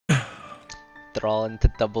Thrall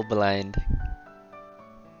into double blind.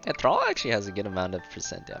 Yeah, Thrall actually has a good amount of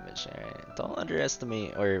percent damage. Alright, don't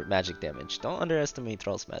underestimate, or magic damage. Don't underestimate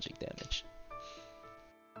Thrall's magic damage.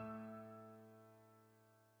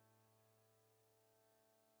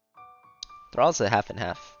 Thrall's a half and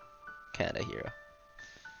half kind of hero.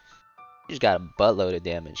 He's got a buttload of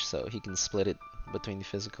damage, so he can split it between the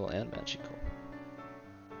physical and magical.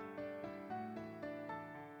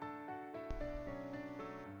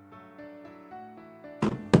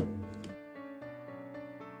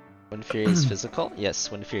 Wind Fury is physical? Yes,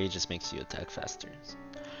 Wind Fury just makes you attack faster.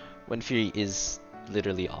 Wind Fury is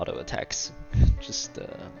literally auto attacks, just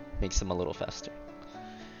makes them a little faster.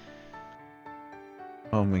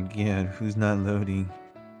 Oh my god, who's not loading?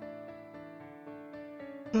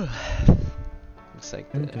 Looks like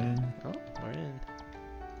the... Oh, we're in.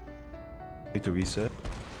 Take the reset.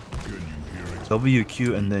 W,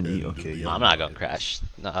 Q, and then E. Okay, yeah. I'm not gonna crash.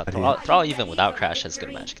 No, Thrall even without crash has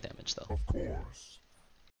good magic damage though.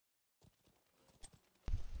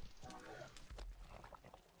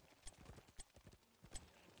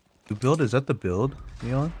 The build, is that the build,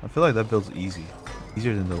 Leon? I feel like that build's easy.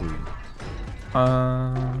 Easier than W.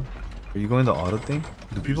 Are you going the auto thing?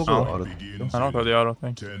 Do people go the auto thing? I don't go the auto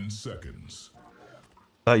thing. 10 seconds.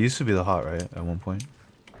 That used to be the hot, right? At one point.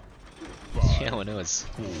 Yeah, when it was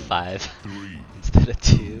 5 instead of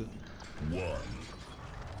 2. 1.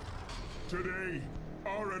 Today,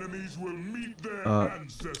 our enemies will meet their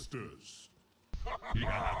ancestors.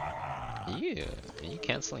 Are you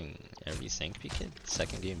canceling every sync, Bkid?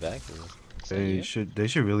 Second game back? They should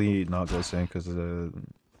really not go sync because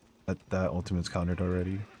that ultimate's countered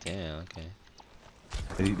already. Damn, okay.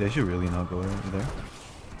 They should really not go there.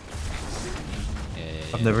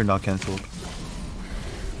 Yeah. I've never not cancelled.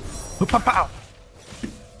 Pow pow!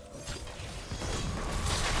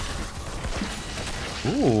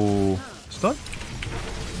 Ooh, stun?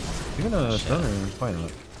 You're gonna stun or fine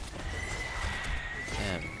not?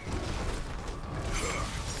 Damn.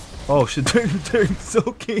 Oh shit, they're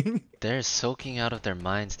soaking! They're soaking out of their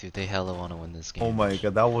minds, dude. They hella wanna win this game. Oh my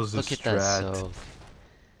god, that was a Look strat. at that soak.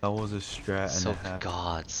 That was a strat and Soak a half.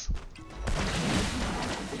 gods.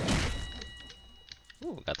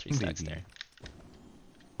 Ooh, got 3 stacks there.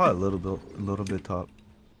 Probably a little bit top.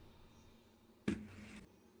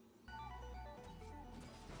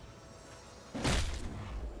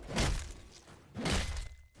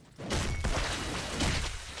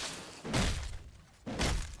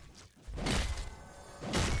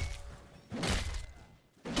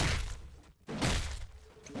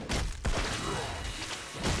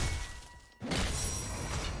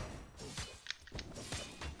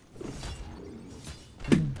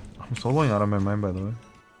 I'm soloing out of my mind, by the way.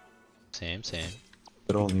 Same.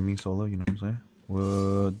 But don't leave me solo, you know what I'm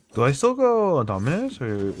saying? Do I still go Dominus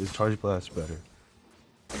or is Charge Blast better?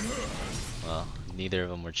 Well, neither of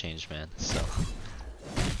them were changed, man. So,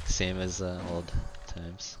 same as old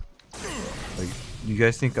times. Like, you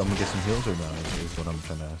guys think I'm gonna get some heals or not? Is what I'm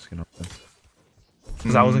trying to ask, you know?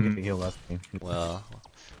 Because I wasn't getting healed last game. Well,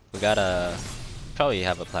 we gotta probably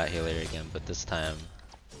have a plat healer again, but this time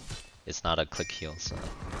it's not a click heal, so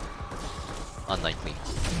unlikely.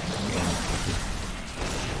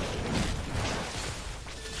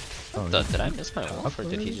 Oh, Did I miss my wolf or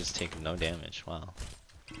did he just take no damage? Wow.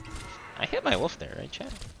 I hit my wolf there, right,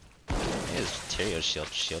 chat? His Tyrio shield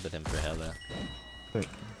shielded him for hella. Wait,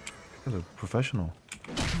 you're a professional.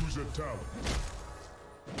 Choose a talent.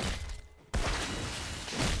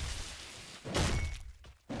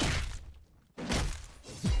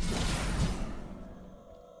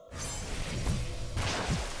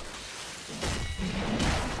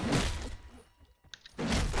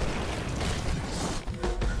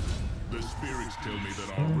 The spirits tell me that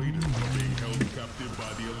our raiders are being held captive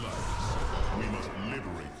by the Alliance. We must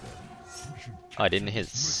liberate them. Oh, I didn't hit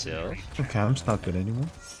Syl. Cam's not good anymore.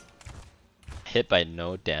 Hit by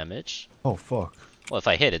no damage. Oh fuck. Well, if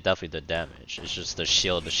I hit, it definitely did damage. It's just the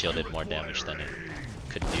shield did more damage than it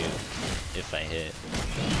could do if I hit.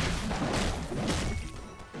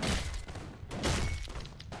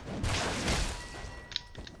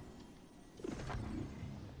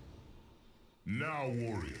 Now,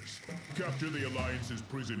 warriors, capture the Alliance's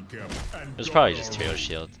prison camp and It was probably just Tyrio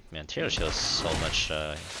shield. Man, Tyrio shield is so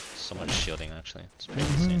much shielding actually. It's pretty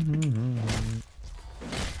insane.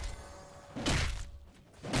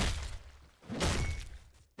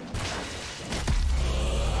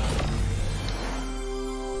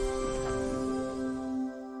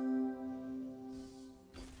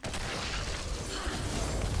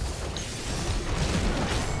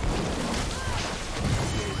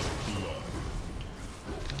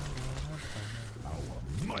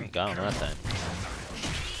 Got him that time.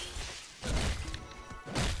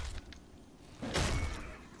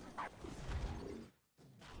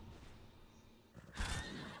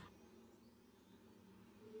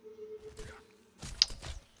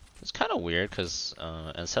 It's kind of weird because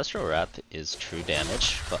Ancestral Wrath is true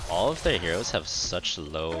damage, but all of their heroes have such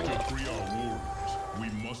low. Free our warriors. We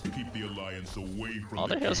must keep the alliance away from All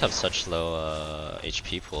the their heroes have such low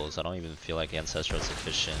HP pools. I don't even feel like Ancestral is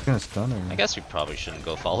efficient. Gonna stun her. I guess we probably shouldn't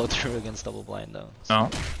go follow through against double blind though. No.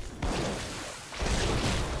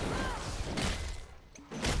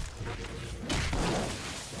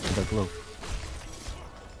 That glow.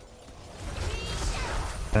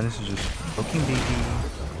 Dennis is just poking baby.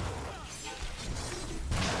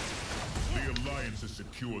 The alliance has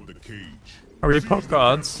secured the cage. Are we Seize poke the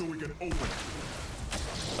gods? so we can open it.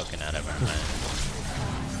 Poking out of our mind.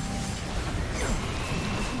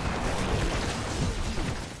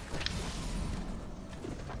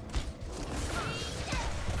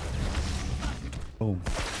 Oh.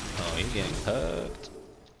 Oh, he's getting poked.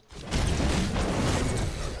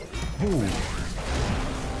 Ooh.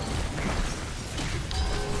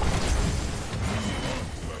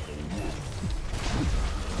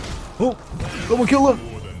 Oh! Someone kill him!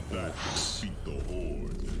 More than that, defeat the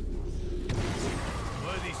horde.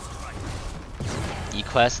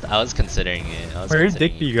 E-Quest? I was considering it. Where did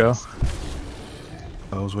Dick B go?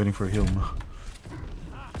 I was waiting for him.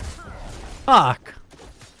 Fuck.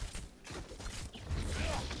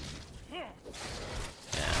 Yeah.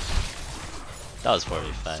 That was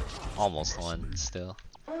 4v5. Almost one still.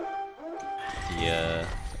 The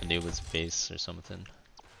Anubis base or something.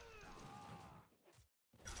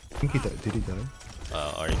 I think he died. Did he die?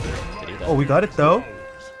 Already did he die? Oh, we got it though.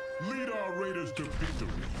 Lead our raiders to victory.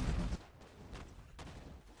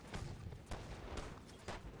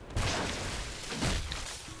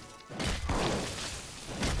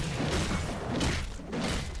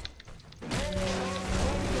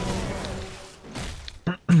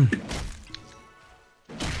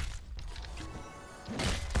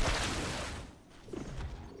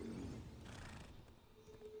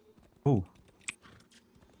 Oh.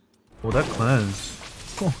 Well, that cleanse.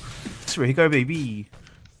 Oh, it's Rhaegar, baby.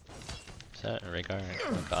 Is that Rhaegar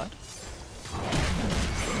God?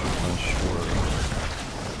 Not sure.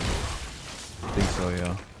 I think so,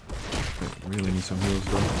 yeah. I really need some heals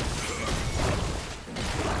though.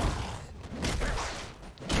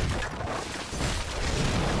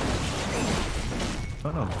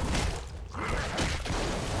 Oh no.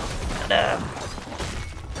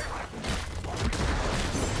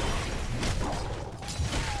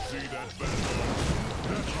 See that battle?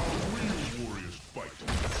 That's how real warriors fight.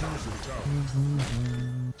 Choose a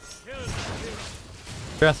tower.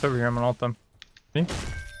 Grass over here, I'm gonna ult them. See?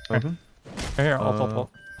 Open? Right here, ult. I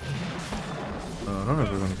don't know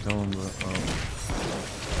if we're gonna kill him, but man.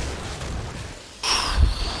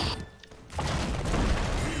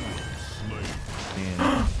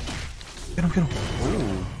 Get him, get him.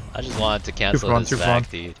 Oh. I just wanted to cancel Super his fun. back,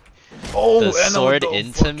 dude. Oh, The and sword the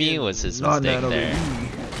into me fucking was his mistake non-nano there. baby.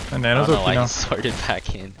 And I Nano's don't know OP why now. he sorted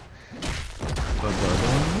back in. But the other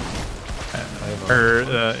one? Or,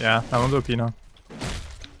 yeah, that one's OP now.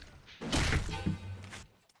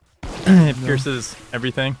 It pierces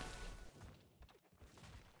everything.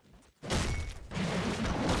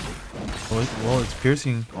 Well, it's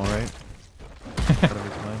piercing, alright.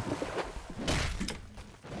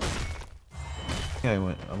 Yeah, I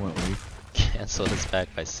went wave. Cancel his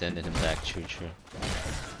back by sending him back. True.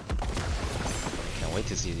 Can't wait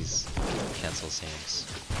to see these cancel saves.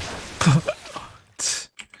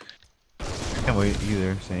 Can't wait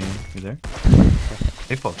either, same. You there?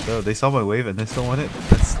 They fucked up. They saw my wave and they still want it?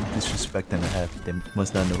 That's disrespect and a half. They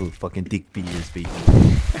must not know who fucking Dick B is, baby.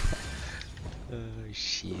 Oh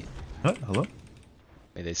shit. What? Hello?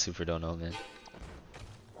 Maybe they super don't know, man.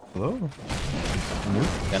 Hello? You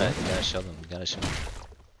gotta show them. You gotta show them.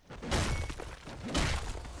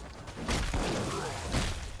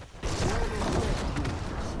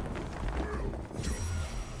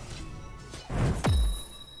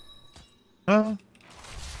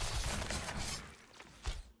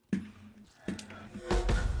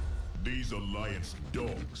 These alliance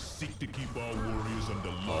dogs seek to keep our warriors under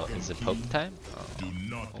Oh, lock and is it key. poke time? Do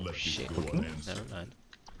not Oh let shit. this go unanswered. Never mind.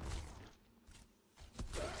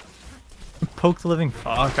 Poke the living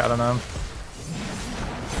fuck out of them.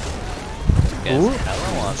 Guys, Ooh.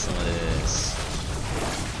 hella want some of this.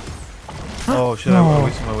 Oh shit, No. I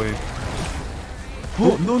wasted my wave.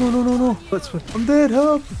 Oh, no. I'm dead,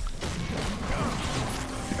 help!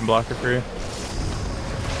 You can block it for you.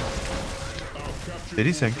 Did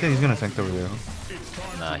he sink it? He's gonna sink over there.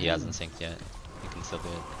 Nah, he hasn't synced yet. You can still do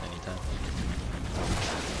it anytime.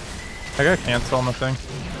 I got cancel on the thing.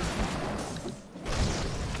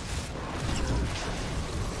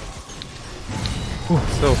 Ooh,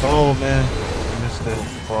 still. Oh man, I missed it.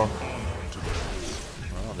 Fuck.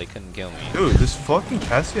 Well, They couldn't kill me. Dude, this fucking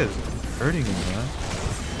Cassia is hurting me, man.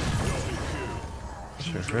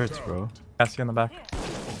 Sure hurts, bro. Cassie in the back.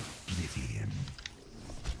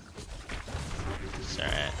 It's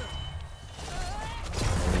alright.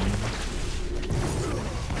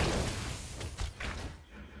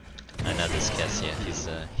 I know this Cassia.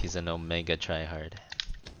 He's an Omega tryhard.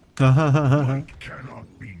 Cannot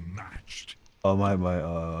be matched. Oh my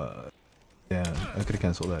damn, I could have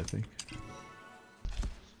canceled that, I think.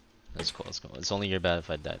 That's cool, that's cool. It's only your bad if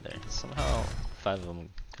I died there. Somehow 5 of them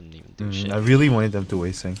couldn't even do shit. I really wanted them to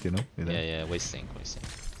waste sync, you know? Yeah, waste sync.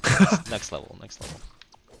 Next level.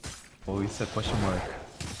 Oh, he said question mark.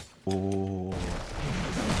 Oh.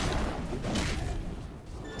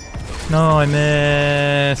 No, I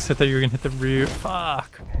missed. I thought you were gonna hit the root.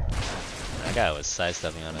 Fuck. That guy was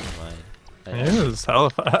sidestepping on his mind. It was hella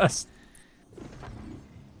fast.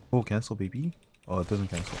 Oh, cancel, baby. Oh, it doesn't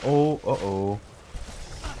cancel. Oh, uh-oh.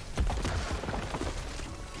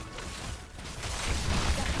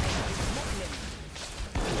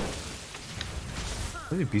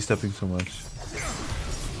 Why are you B-stepping so much?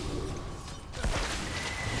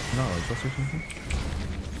 No, is that something?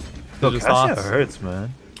 No, Just Cassia HOTS. hurts,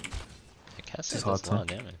 man. Cassia Just does HOTS, a lot of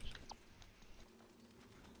damage.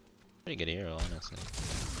 Pretty good hero, honestly.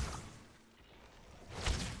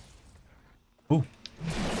 Ooh.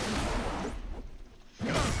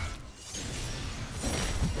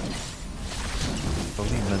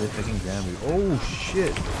 Holy motherfucking Grammy. Oh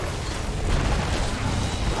shit!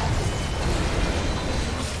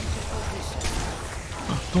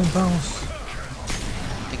 Don't bounce! I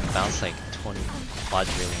think bounce like 20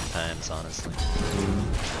 quadrillion times, honestly.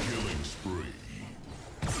 Killing spree.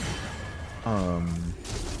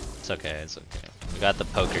 It's okay. We got the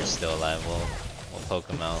poker still alive. We'll poke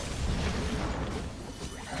him out.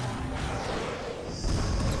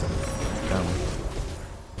 Damn.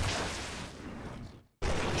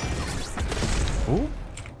 Ooh.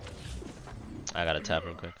 I gotta tap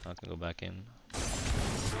real quick. I can go back in.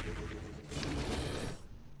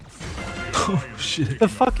 Oh shit. The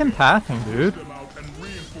fucking pathing, dude.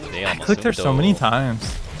 They I almost clicked there so many dove. times.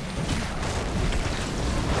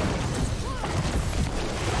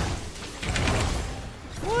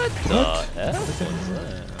 What the F was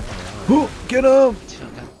that? Ooh, get him! Dude,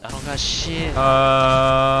 I don't got shit.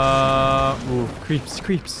 Ooh,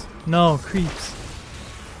 creeps. No, creeps.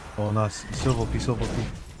 Oh, no, silver P.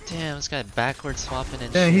 Damn, this guy backward swapping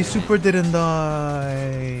and Yeah, shit. he super didn't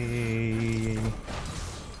die.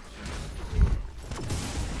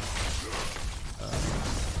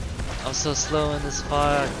 I'm so slow in this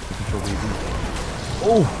fight.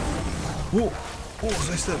 Oh! Whoa!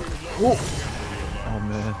 Oh, I step. Whoa! Oh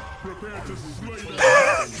man.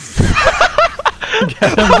 Get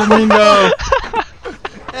him, Domingo!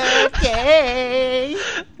 Okay.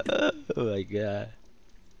 Oh my god.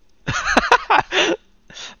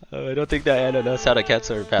 Oh, I don't think that Anna knows how to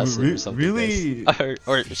cancel her passive or something. Really? Guys.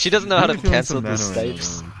 Or she doesn't know how to Really feeling cancel some the mana right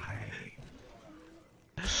snipes. now.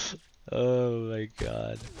 Oh my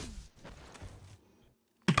god.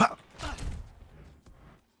 Pow.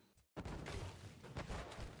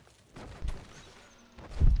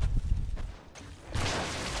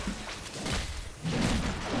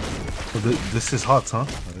 So this is HOTS, huh?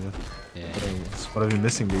 Yeah. That's what I've been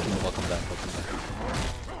missing, baby. Welcome back.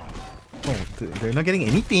 Oh, they're not getting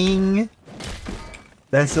anything.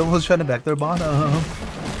 That Silva's trying to back their bottom.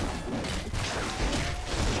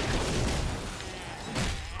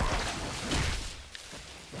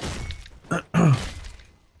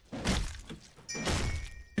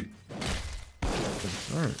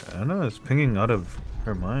 Anna is pinging out of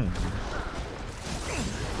her mind.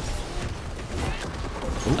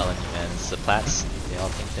 I'm telling you, man, it's the plats. They all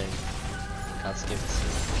think they're God's gifts.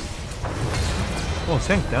 Oh,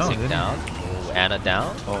 sank down. Sink didn't down. he? Oh, Anna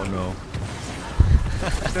down. Oh no.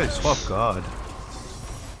 This guy swap God.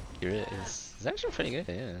 Here it is. It's actually pretty good,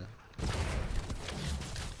 yeah.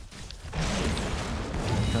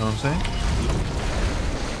 You know what I'm saying?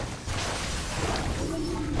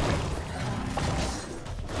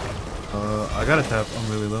 I gotta tap. I'm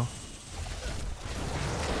really low.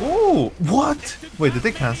 Oh, what? Wait, did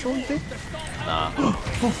they cancel anything? Nah.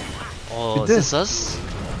 Oh, It is did. this us?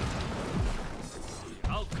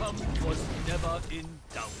 Outcome was never in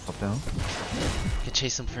doubt. Up down. Could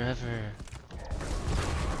chase him forever.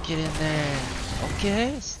 Get in there.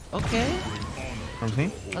 Okay. Okay. From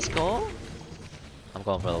me? Let's go. I'm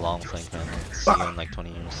going for the long flank, man. See you in like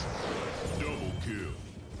 20 years. Double kill.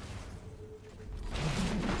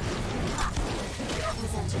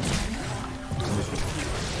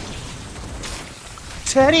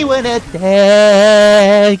 Teddy went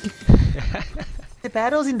attack.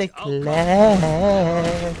 battles in the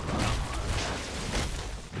class.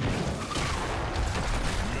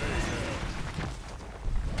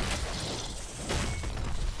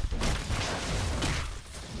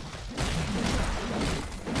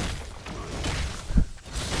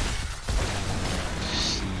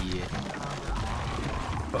 Shit.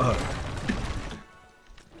 Fuck.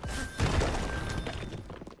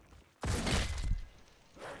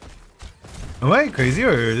 Am I crazy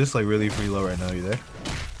or just like really free low right now? You there?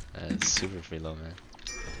 It's super free low, man.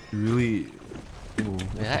 You really. Ooh,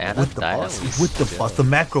 Yeah, Anna with the died, boss. at least With the still. boss. The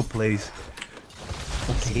macro plays.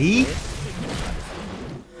 Okay.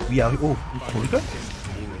 We out. Oh, Kolika?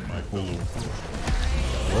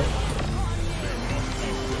 What?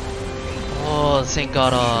 Oh, the thing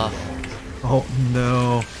got off. Oh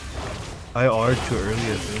no. I R'd too early,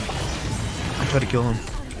 I think. I tried to kill him.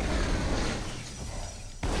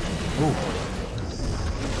 Oh.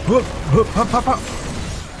 Whoop, whoop, pop, pop, pop.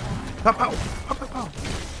 Pop, pop, pop, pop, pop.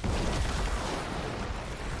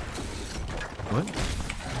 What?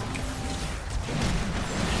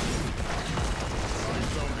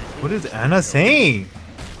 What is Anna saying?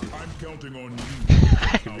 I'm counting on you.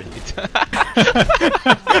 I really don't.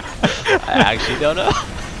 I actually don't know.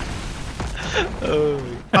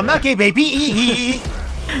 Oh. I'm not gay, baby.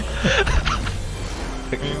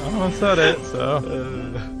 I almost said it, so.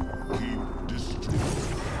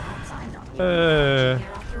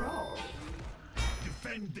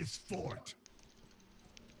 Defend this fort.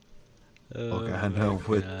 Okay, I know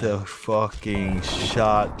with the fucking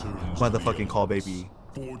shot. Motherfucking call, baby.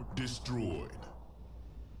 Fort destroyed.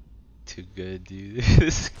 Too good, dude.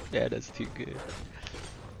 Yeah, that's too good.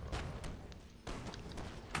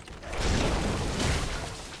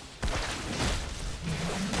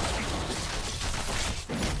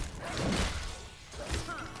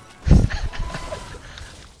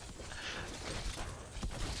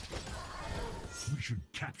 We should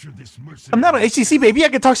capture this mercenary. I'm not on HCC, baby. I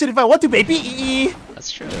can talk shit if I want to, baby.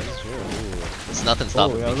 That's true. That's true. Ooh. There's nothing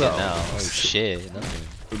stopping yeah, Bkid that- now. Oh shit, nothing.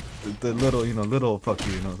 The little, little fuck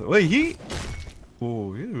you, Wait, he.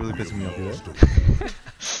 Oh, you're really pissing me off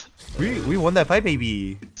here. We won that fight,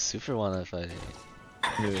 baby. Super wanna fight.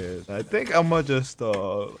 Yeah, I think I'm gonna just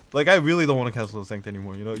like I really don't want to cancel Sanct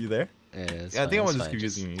anymore. You know, you there? Yeah, it's Yeah, I fine, think I'm it's gonna just fine, keep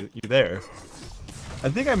using you. You there? I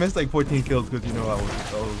think I missed like 14 kills because I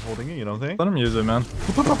was holding it. You know what I'm saying? Let him use it, man.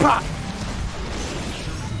 Pa, pa, pa.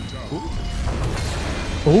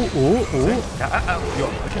 Oh, oh,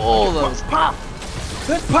 Oh, that was Pow!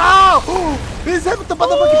 Pow! Is that the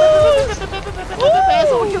motherfucking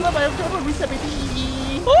reset,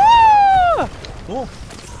 baby? Oh!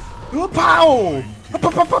 Oh, pow!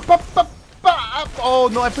 Oh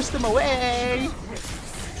no, I pushed him away.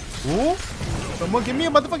 Oh! Someone give me a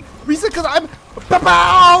motherfucking reset because I'm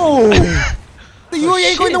pow! You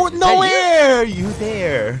ain't going nowhere. You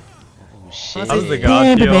there? oh shit. How's the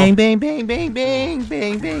god heal? Bang bang bang bang bang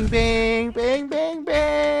bang bang bang bang bang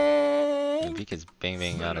bang. Bkid's bang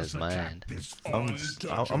bang out of his mind.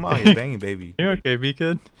 I'm out here banging, baby. You okay,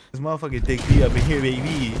 Bkid? This motherfucking dick beat up in here,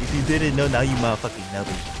 baby. If you didn't know, now you motherfucking know.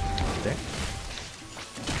 There.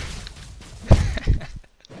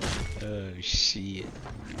 Oh shit.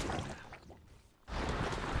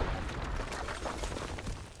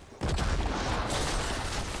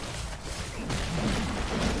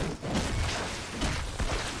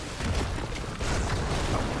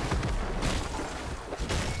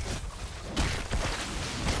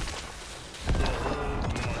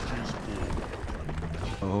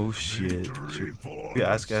 Oh shit. You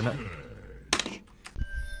ask Anna.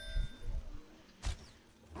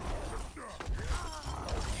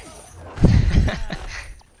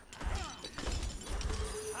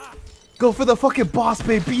 Go for the fucking boss,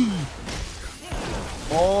 baby.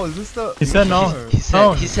 Oh, is this the? He said no. He said,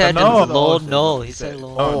 No, he said no. lol, no. He said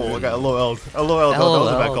lol. Oh, I got LOL. LOL. That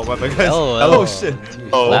was a bad call, my bad, guys. LOL. Oh shit. Dude,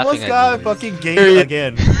 Oh, laughing almost at got you. fucking gay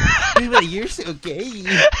again. You're so gay.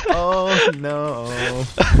 Oh no.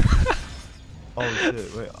 Oh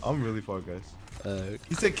shit. Wait, I'm really far, guys.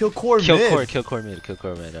 He said kill core Kill mid. core, kill core mid, kill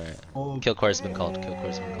core mid. Alright. Oh, Kill core's been called. Kill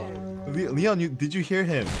core's been called. Leon, did you hear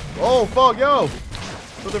him? Oh fuck, yo.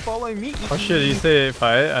 So they're following me. Oh shit, you say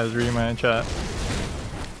fight? I was reading my chat.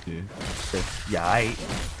 Yeah, I. You know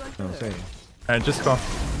what I'm saying? Alright, just go.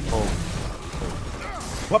 Oh.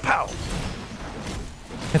 What pow?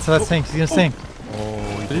 It's that sink. He's gonna sink.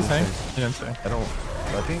 Oh, Did he sink? He didn't sink. I don't.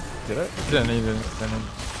 I think. Did I? He didn't. He didn't.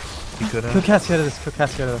 He could Kill have. Cassie out of this. Kill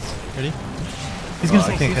Cassie out of this. Ready? He's gonna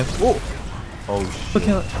sink. can't. Oh. Oh Look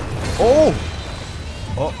shit. at Oh.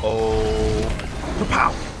 Uh oh.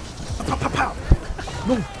 Pow. Pow pow pow.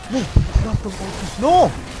 No. No. Not the focus.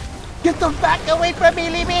 No. Get Get the fuck away from me,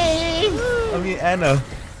 Libby! I mean, Anna.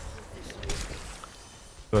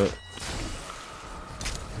 But.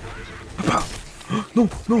 No,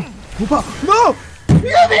 no, no!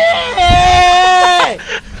 Libby!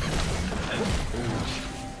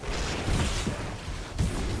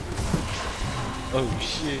 Oh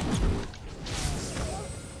shit.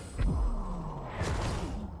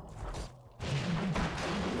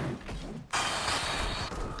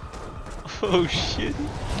 Oh shit.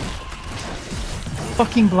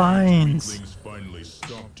 Fucking blinds. Things finally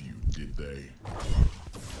stopped you, did they?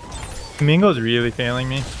 Mingo's really failing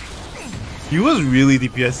me. He was really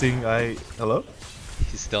DPSing. Hello?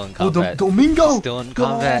 He's still in combat. Domingo! He's still in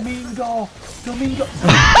combat. Domingo! Domingo!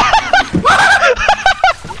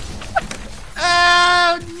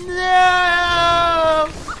 Oh no!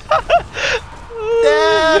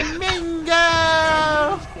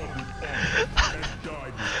 Domingo!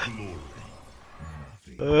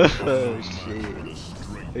 Oh shit.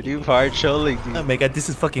 Are you partially, dude? Oh my god, this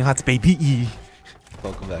is fucking hot, baby!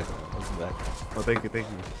 Welcome back. Welcome back. Oh, thank you, thank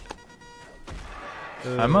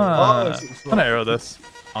you. I'm gonna arrow this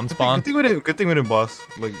on spawn. Good thing we didn't boss.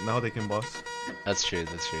 Like, now they can boss. That's true,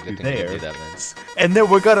 that's true. Good Dude, thing you there. do that, man. And then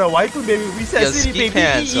we're gonna waifu, baby. Reset Yo, City, Ski baby!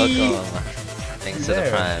 Pants, welcome. Thanks to the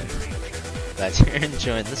There. Prime. Glad you're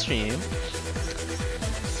enjoying the stream.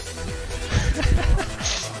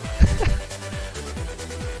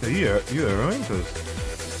 You arrowing?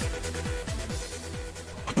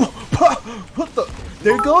 What the?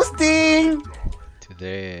 They're ghosting! Dude,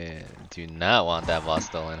 they do not want that boss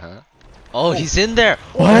stolen, huh? Oh, he's in there!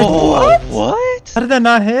 What? Oh, what? How did that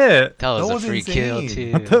not hit? That was That a was free kill, insane.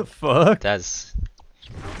 too. What the fuck? That's...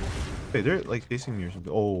 Wait, they're like chasing me or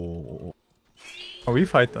something. Oh. Oh, we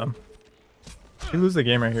fight them. We lose the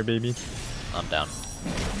game right here, baby. I'm down.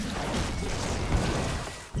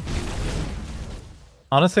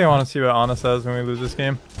 Honestly, I want to see what Anna says when we lose this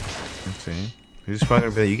game. Insane. They're just probably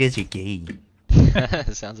gonna be like, you guys are gay.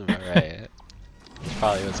 Sounds about right. That's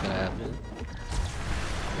probably what's gonna happen.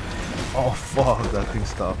 Oh fuck, that thing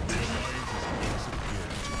stopped.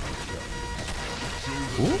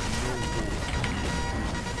 Ooh.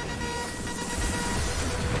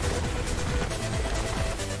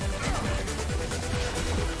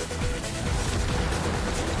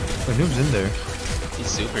 My noob's in there. He's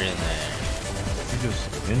super in there. He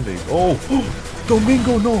just in big. Oh!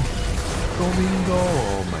 Domingo, no! Domingo!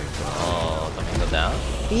 Oh my god. Oh, Domingo down?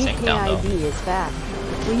 Sink down BKID though. is back.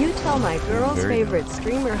 Will you tell my girl's Very favorite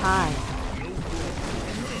streamer hi?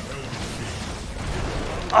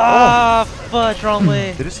 Ah, fudge, wrong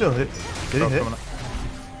way. Did it still hit? Did it hit?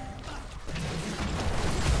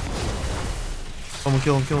 Someone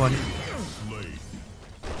kill him, kill him.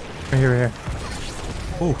 Right here, right here.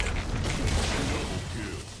 Oh.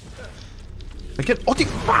 I get. Oh,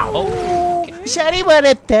 Oh, Shady what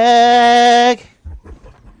a thug!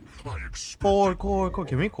 Core.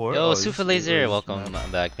 Can we core? yo, Oh, Super he's- Laser, he's- welcome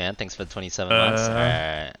back, man. Thanks for the 27 months.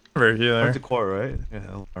 Alright. Right here. Went to core, right? Yeah,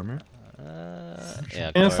 hell, armor.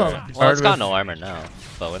 Yeah, it's core. not Well, it's hard got with- no armor now,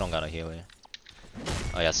 but we don't got a healer.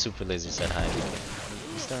 Oh yeah, Super Laser said hi. You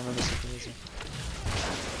still remember Super Laser?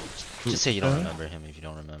 Just say you don't remember him if you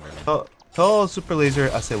don't remember him. Tell Super Laser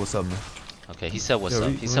I say what's up, man. Okay, he said what's Yeah,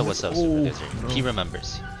 up. He said what's up, Super oh, Laser. no. He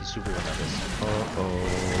remembers. He super remembers.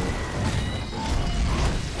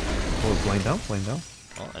 Oh, blind down.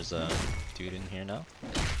 Oh, there's a dude in here now.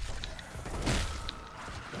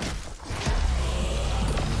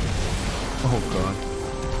 Oh god.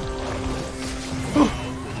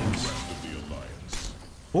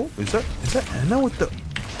 Oh, is that Anna with the?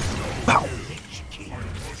 Pow!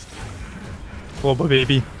 Global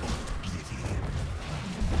baby.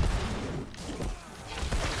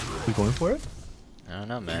 We going for it? I don't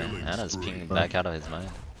know, man. Anna's pinging back out of his mind.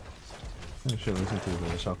 I should listen to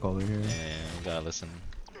the shot caller here. Yeah, you gotta listen.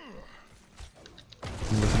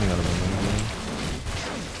 I'm listening out of my mind.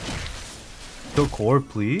 Kill core,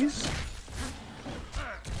 please.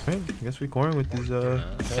 Alright, I guess we coring with these. Okay, we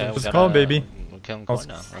Let's gotta- go, baby. We're killing core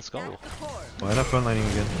now. Let's go. Why not frontlining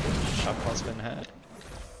again? Shot call's been had.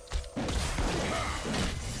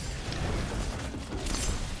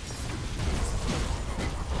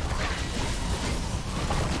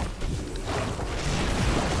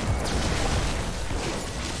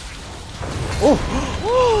 Oh!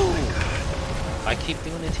 I keep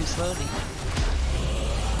doing it too slowly.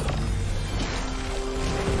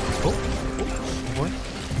 Oh, boy.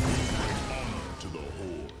 To the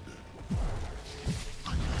horde.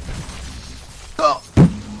 Oh.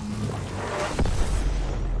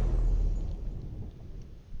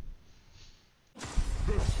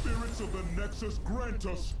 The spirits of the Nexus grant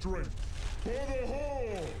us strength. For the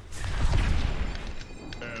hole!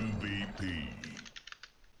 MVP.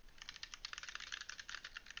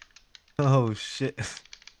 Oh shit.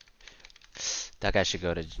 That guy should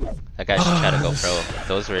go to. That guy should try to go pro.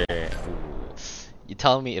 Those were. Ooh. You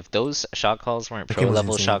telling me if those shot calls weren't That pro game was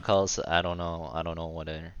level insane. shot calls, I don't know. I don't know what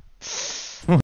are.